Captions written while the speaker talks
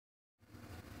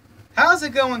How's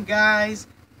it going, guys?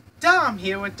 Dom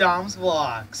here with Dom's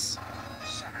Vlogs.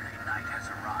 Saturday night has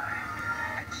arrived,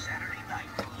 and Saturday night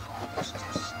belongs to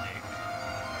Snick.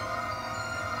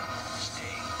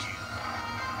 Stay tuned.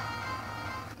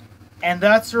 And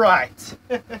that's right.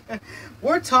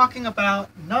 We're talking about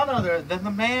none other than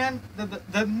the man,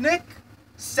 the Nick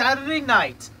Saturday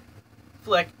night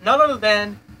flick, none other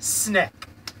than Snick.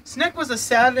 Snick was a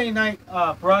Saturday night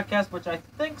broadcast, which I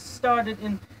think started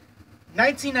in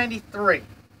 1993.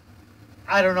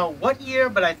 I don't know what year,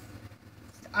 but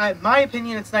my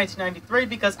opinion, it's 1993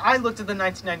 because I looked at the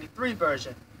 1993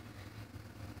 version.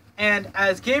 And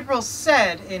as Gabriel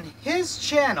said in his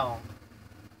channel,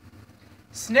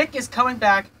 Snick is coming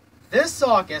back this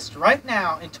August, right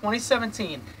now in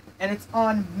 2017, and it's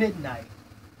on midnight.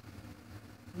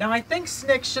 Now, I think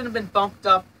Snick should have been bumped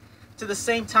up to the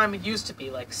same time it used to be,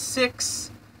 like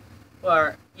 6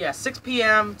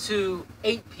 p.m. to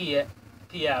 8 p.m.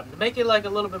 to make it like a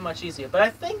little bit much easier. But I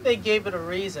think they gave it a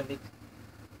reason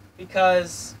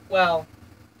because, well,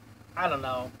 I don't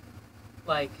know,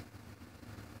 like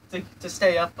to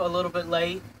stay up a little bit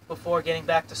late before getting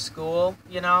back to school,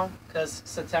 you know, because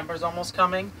September's almost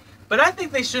coming. But I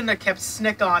think they shouldn't have kept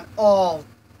Snick on all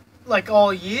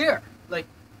year, like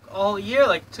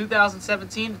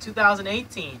 2017 to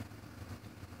 2018.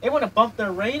 They would have bumped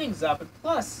their ratings up, and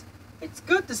plus, it's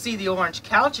good to see the orange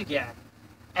couch again.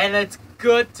 And it's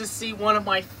good to see one of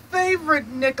my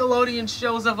favorite Nickelodeon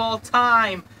shows of all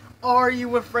time, Are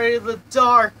You Afraid of the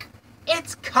Dark?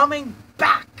 It's coming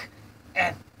back!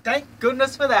 And thank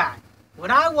goodness for that.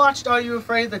 When I watched Are You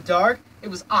Afraid of the Dark, it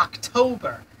was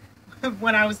October.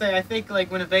 When I was there, I think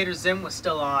like when Invader Zim was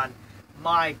still on.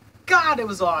 My God, it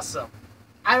was awesome.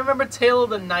 I remember Tale of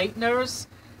the Night Nurse.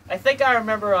 I think I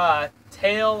remember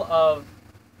Tale of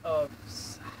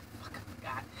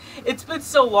it's been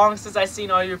so long since I've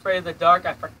seen Are You Afraid of the Dark,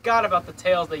 I forgot about the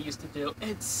tales they used to do.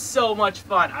 It's so much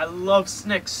fun. I love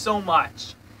Snick so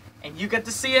much. And you get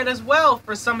to see it as well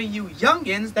for some of you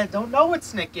youngins that don't know what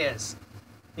Snick is.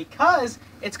 Because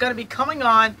it's going to be coming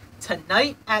on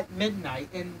tonight at midnight.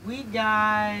 And we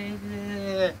got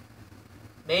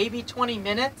maybe 20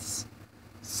 minutes.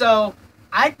 So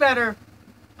I better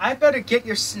get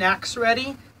your snacks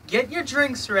ready. Get your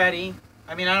drinks ready.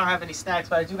 I mean, I don't have any snacks,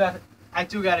 but I do got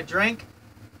a drink.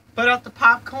 Put out the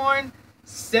popcorn,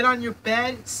 sit on your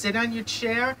bed, sit on your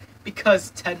chair,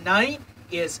 because tonight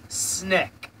is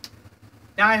Snick.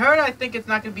 Now, I think it's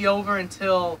not going to be over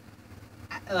until,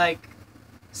 like,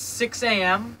 6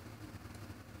 a.m.,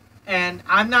 and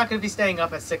I'm not going to be staying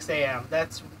up at 6 a.m.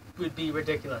 That would be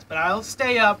ridiculous, but I'll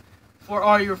stay up for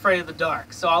Are You Afraid of the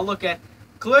Dark? So I'll look at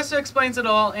Calista Explains It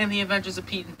All and The Adventures of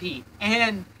Pete and Pete,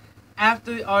 and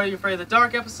after the Are You Afraid of the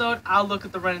Dark episode, I'll look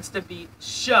at the Ren and Stimpy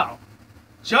show.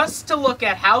 Just to look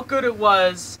at how good it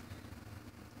was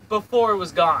before it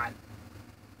was gone.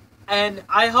 And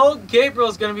I hope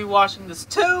Gabriel's going to be watching this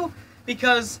too,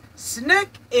 because Snick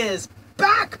is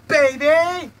back,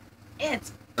 baby!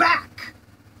 It's back!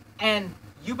 And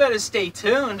you better stay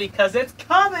tuned, because it's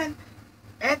coming!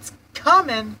 It's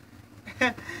coming!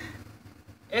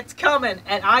 It's coming,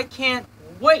 and I can't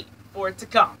wait for it to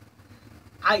come.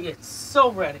 I get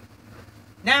so ready.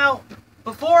 Now,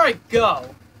 before I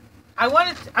go, I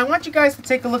want you guys to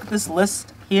take a look at this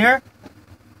list here.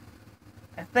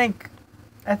 I think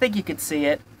you could see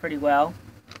it pretty well.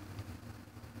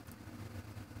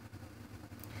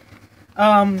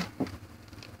 I'm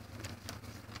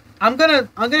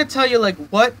gonna tell you, like,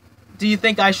 what do you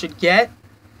think I should get?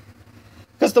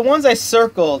 Because the ones I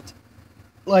circled,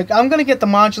 like, I'm gonna get the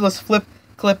Modulus Flip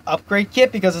Clip Upgrade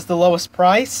Kit because it's the lowest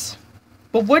price.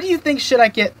 But what do you think should I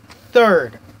get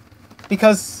third?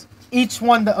 Because each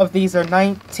one of these are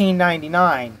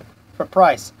 $19.99 for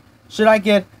price. Should I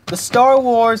get the Star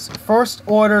Wars First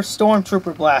Order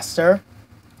Stormtrooper Blaster,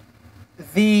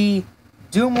 the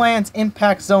Doomlands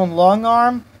Impact Zone Long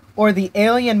Arm, or the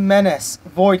Alien Menace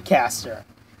Voidcaster?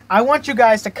 I want you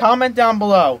guys to comment down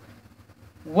below.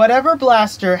 Whatever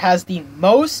blaster has the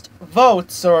most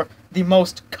votes or the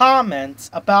most comments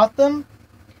about them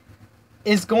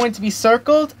is going to be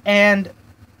circled, and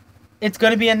it's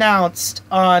going to be announced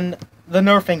on the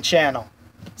Nerfing channel.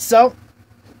 So,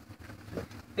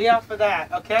 be out for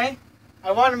that, okay?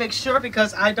 I want to make sure,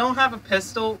 because I don't have a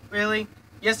pistol, really.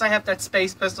 Yes, I have that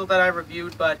space pistol that I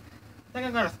reviewed, but I think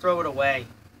I'm going to throw it away,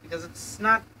 because it's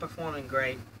not performing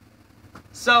great.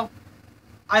 So,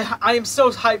 I am so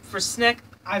hyped for Snick.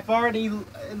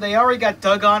 They already got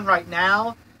dug on right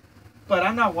now, but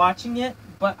I'm not watching it.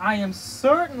 But I am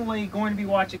certainly going to be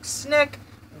watching Snick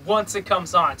once it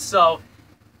comes on. So,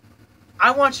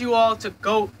 I want you all to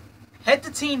go head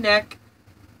to T-Neck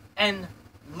and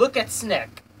look at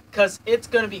Snick, because it's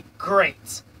going to be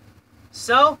great.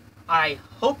 So, I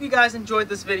hope you guys enjoyed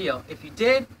this video. If you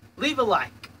did, leave a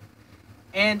like.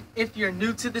 And if you're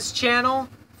new to this channel,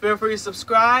 feel free to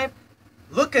subscribe.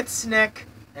 Look at Snick.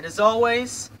 And as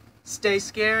always, stay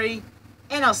scary.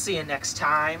 And I'll see you next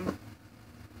time.